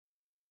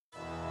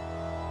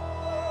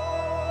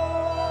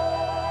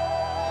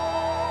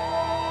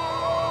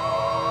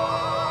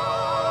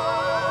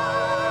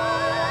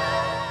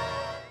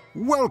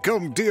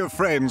Welcome, dear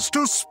friends,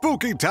 to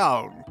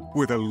Spookytown,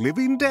 where the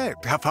living dead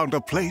have found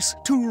a place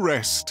to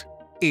rest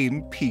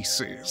in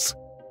pieces.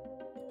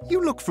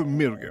 You look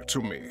familiar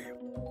to me.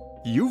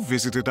 You've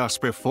visited us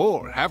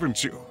before,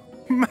 haven't you?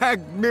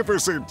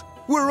 Magnificent!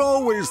 We're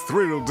always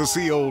thrilled to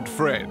see old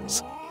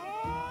friends.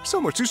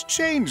 So much has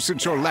changed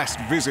since your last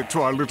visit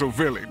to our little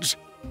village.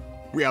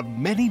 We have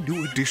many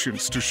new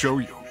additions to show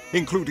you,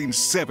 including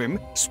 7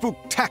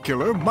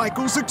 spooktacular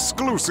Michael's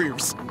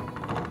exclusives.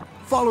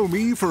 Follow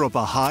me for a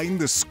behind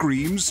the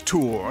screams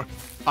tour.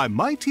 I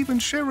might even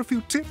share a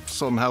few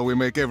tips on how we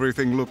make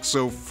everything look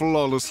so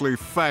flawlessly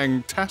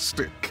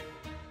fantastic.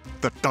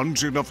 The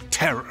Dungeon of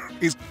Terror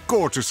is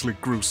gorgeously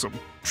gruesome,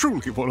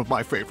 truly one of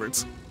my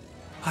favorites.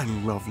 I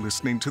love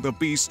listening to the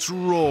beasts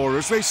roar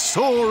as they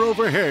soar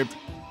overhead,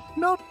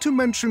 not to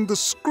mention the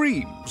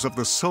screams of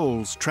the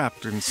souls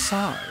trapped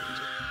inside.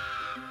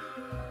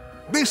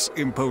 This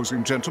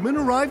imposing gentleman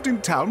arrived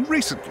in town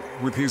recently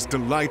with his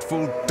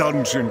delightful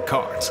dungeon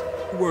cart.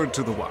 Word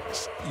to the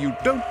wise, you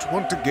don't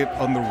want to get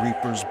on the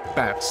Reaper's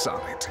bad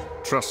side.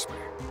 Trust me,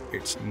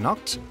 it's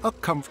not a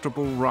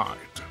comfortable ride.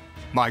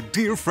 My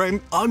dear friend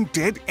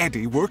Undead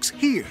Eddie works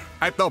here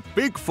at the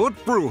Bigfoot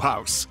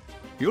Brewhouse.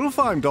 You'll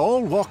find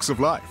all walks of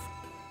life,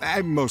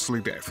 and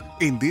mostly death,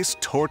 in this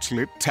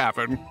torchlit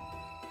tavern.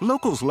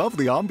 Locals love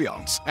the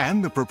ambiance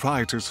and the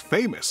proprietor's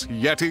famous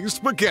Yeti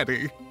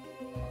spaghetti.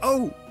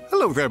 Oh,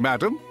 hello there,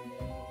 madam.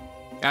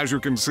 As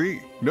you can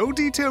see, no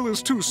detail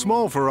is too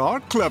small for our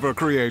clever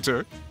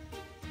creator.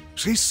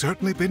 She's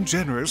certainly been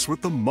generous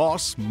with the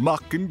moss,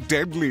 muck, and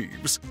dead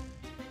leaves.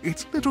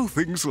 It's little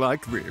things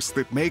like this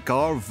that make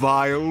our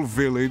vile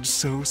village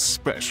so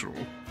special.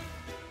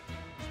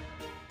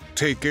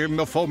 Take in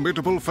the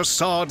formidable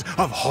facade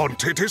of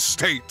haunted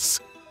estates,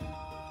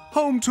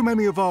 home to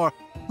many of our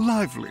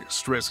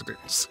liveliest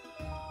residents.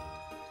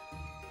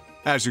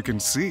 As you can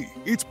see,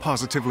 it's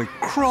positively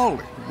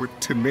crawling with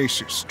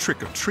tenacious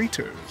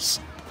trick-or-treaters.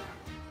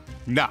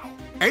 Now,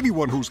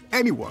 anyone who's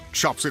anyone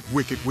shops at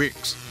Wicked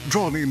Wicks,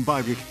 drawn in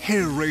by the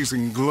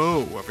hair-raising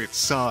glow of its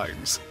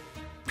signs.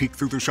 Peek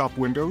through the shop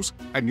windows,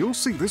 and you'll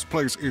see this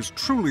place is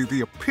truly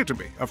the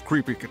epitome of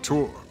creepy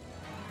couture.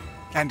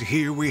 And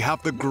here we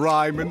have the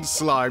Grime and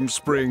Slime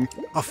Spring,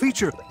 a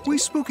feature we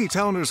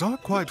Spookytowners are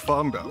quite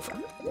fond of.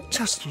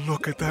 Just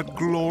look at that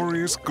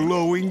glorious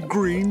glowing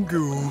green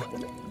goo.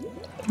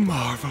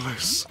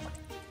 Marvelous.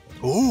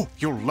 Oh,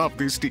 you'll love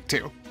this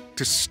detail.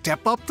 To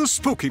step up the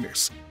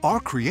spookiness, our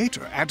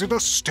creator added a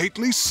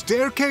stately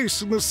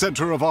staircase in the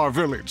center of our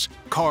village,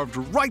 carved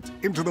right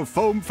into the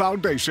foam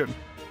foundation.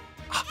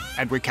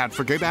 And we can't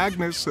forget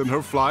Agnes and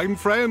her flying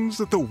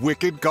friends at the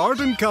Wicked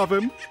Garden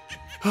Coven.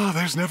 Oh,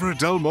 there's never a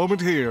dull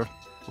moment here.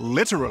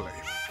 Literally.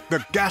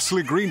 The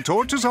ghastly green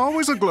torch is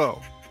always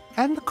aglow,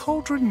 and the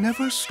cauldron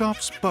never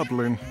stops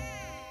bubbling.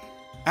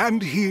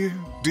 And here,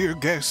 dear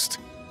guest,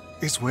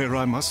 is where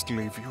I must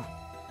leave you.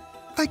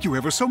 Thank you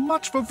ever so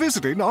much for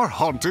visiting our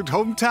haunted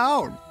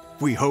hometown.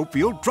 We hope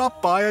you'll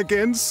drop by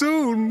again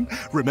soon.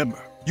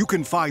 Remember, you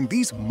can find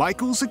these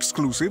Michael's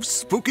exclusive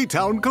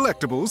Spookytown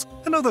collectibles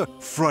and other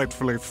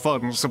frightfully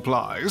fun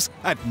supplies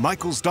at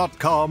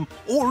michaels.com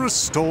or a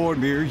store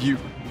near you.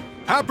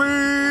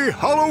 Happy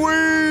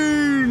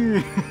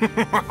Halloween!